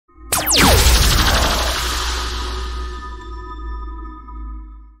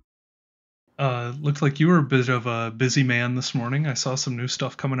Looked like you were a bit of a busy man this morning. I saw some new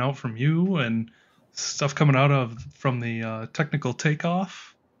stuff coming out from you and stuff coming out from the technical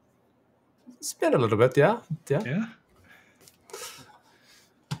takeoff. It's been a little bit, yeah. Yeah.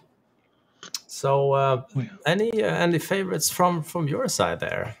 So, Oh, yeah. any favorites from your side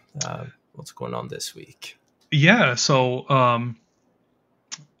there? What's going on this week? Yeah. So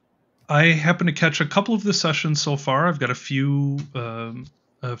I happen to catch a couple of the sessions so far. I've got a few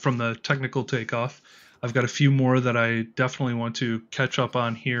from the technical takeoff. I've got a few more that I definitely want to catch up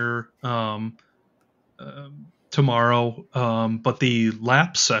on here tomorrow. But the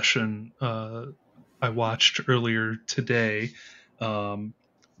lap session I watched earlier today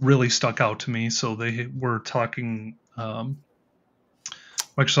really stuck out to me. So they were talking.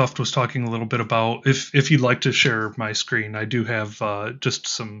 Microsoft was talking a little bit about if you'd like to share my screen, I do have just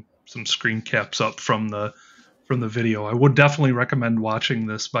some screen caps up from the video. I would definitely recommend watching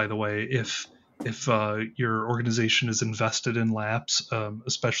this, by the way, if your organization is invested in laps,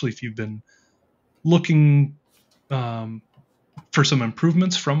 especially if you've been looking for some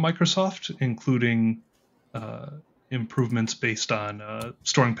improvements from Microsoft, including improvements based on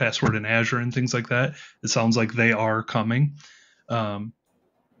storing password in Azure and things like that. It sounds like they are coming.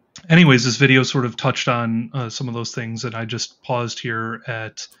 Anyways, this video sort of touched on some of those things, and I just paused here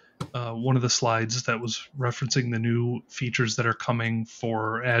at one of the slides that was referencing the new features that are coming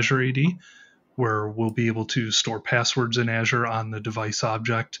for Azure AD, where we'll be able to store passwords in Azure on the device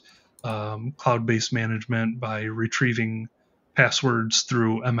object, cloud-based management by retrieving passwords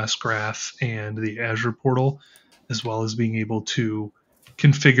through MS Graph and the Azure portal, as well as being able to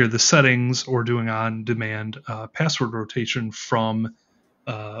configure the settings or doing on-demand password rotation from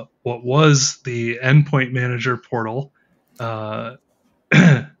what was the Endpoint Manager portal.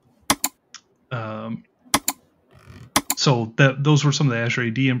 So those were some of the Azure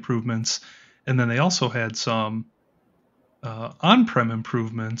AD improvements, and then they also had some on-prem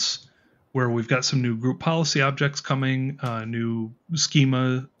improvements where we've got some new group policy objects coming, new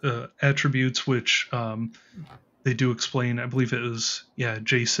schema attributes, which they do explain. I believe it was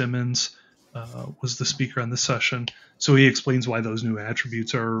Jay Simmons was the speaker on this session, so he explains why those new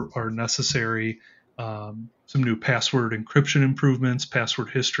attributes are necessary. Some new password encryption improvements, password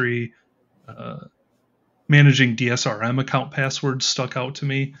history. Managing DSRM account passwords stuck out to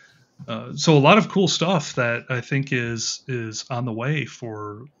me. So a lot of cool stuff that I think is on the way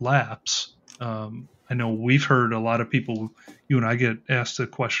for laps. I know we've heard a lot of people, you and I get asked a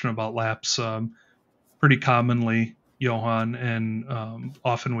question about laps pretty commonly, Johan, and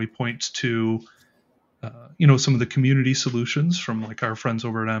often we point to some of the community solutions from like our friends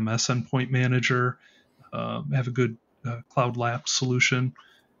over at MS Endpoint Manager have a good cloud lap solution.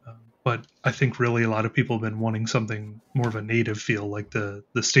 But I think really a lot of people have been wanting something more of a native feel, like the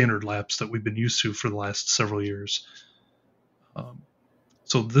standard laps that we've been used to for the last several years.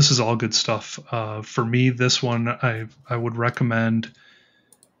 So this is all good stuff. For me, this one I would recommend,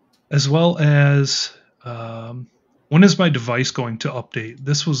 as well as when is my device going to update?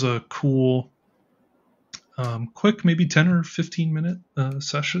 This was a cool, quick, maybe 10 or 15 minute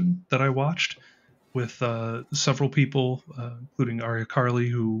session that I watched with several people, including Arya Carly,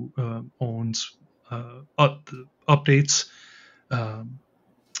 who owns updates.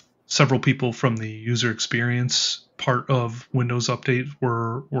 Several people from the user experience part of Windows Update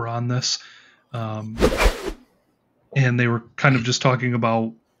were on this. And they were kind of just talking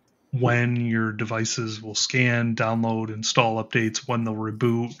about when your devices will scan, download, install updates, when they'll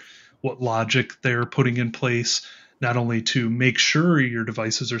reboot, what logic they're putting in place, not only to make sure your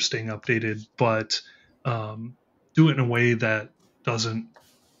devices are staying updated, but do it in a way that doesn't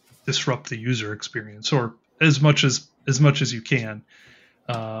disrupt the user experience, or as much as you can.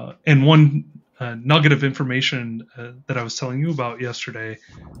 And one nugget of information that I was telling you about yesterday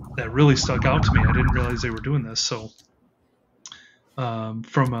that really stuck out to me, I didn't realize they were doing this. So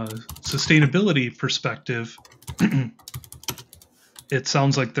from a sustainability perspective, it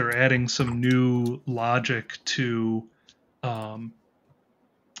sounds like they're adding some new logic to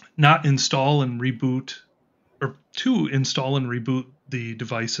not install and reboot, or to install and reboot the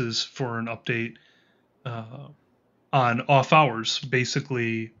devices for an update on off hours,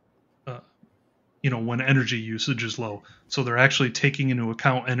 basically, when energy usage is low. So they're actually taking into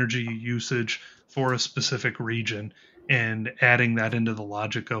account energy usage for a specific region and adding that into the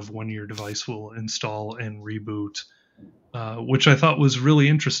logic of when your device will install and reboot, which I thought was really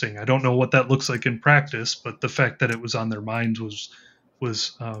interesting. I don't know what that looks like in practice, but the fact that it was on their minds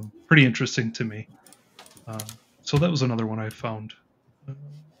was pretty interesting to me. So that was another one I found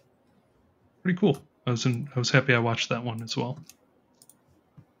pretty cool. I was happy I watched that one as well.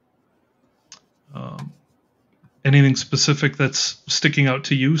 Anything specific that's sticking out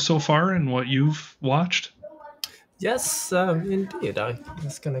to you so far in what you've watched? Yes, indeed. I'm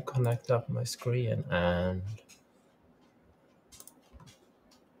just gonna connect up my screen and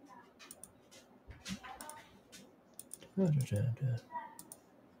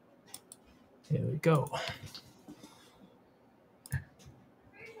here we go.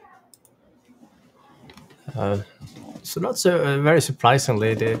 So not so very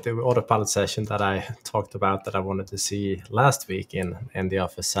surprisingly, the Autopilot session that I talked about that I wanted to see last week in the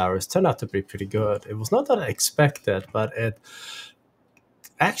office hours turned out to be pretty good. It was not that I expected, but it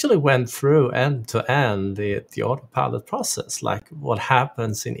actually went through end to end the Autopilot process, like what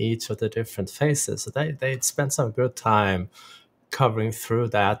happens in each of the different phases. So they spent some good time covering through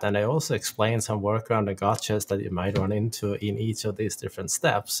that, and they also explained some workaround and gotchas that you might run into in each of these different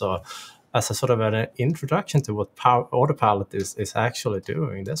steps. So as a sort of an introduction to what Autopilot is actually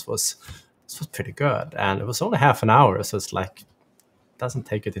doing, this was pretty good, and it was only half an hour, so it's like doesn't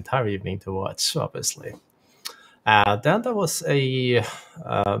take an entire evening to watch, obviously. Then there was a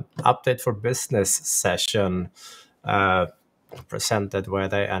update for business session presented where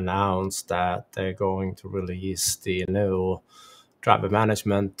they announced that they're going to release the new driver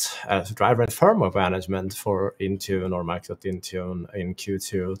management, driver and firmware management for Intune or Microsoft Intune in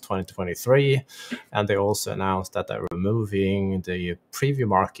Q2 2023. And they also announced that they're removing the preview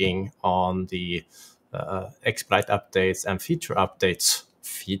marking on the exploit updates and feature updates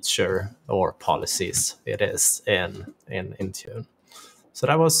feature or policies it is in Intune. So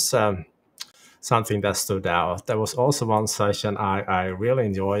that was something that stood out. There was also one session I really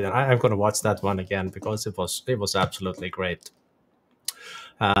enjoyed, and I'm going to watch that one again because it was absolutely great.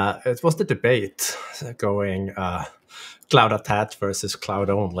 It was the debate going cloud attached versus cloud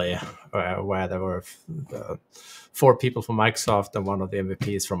only, where there were 4 people from Microsoft and one of the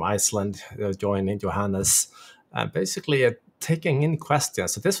MVPs from Iceland joining Johannes, and basically taking in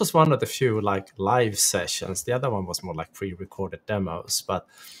questions. So this was one of the few like live sessions. The other one was more like pre-recorded demos, but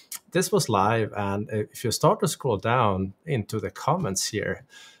this was live. And if you start to scroll down into the comments here,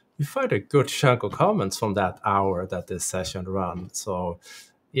 you find a good chunk of comments from that hour that this session ran. So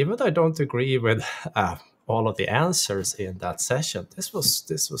even though I don't agree with all of the answers in that session, this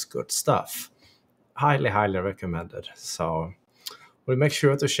was good stuff. Highly recommended. So we'll make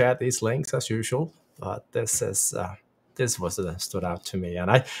sure to share these links as usual. But this was that stood out to me,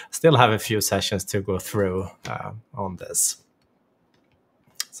 and I still have a few sessions to go through on this.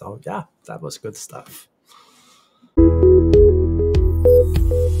 So yeah, that was good stuff.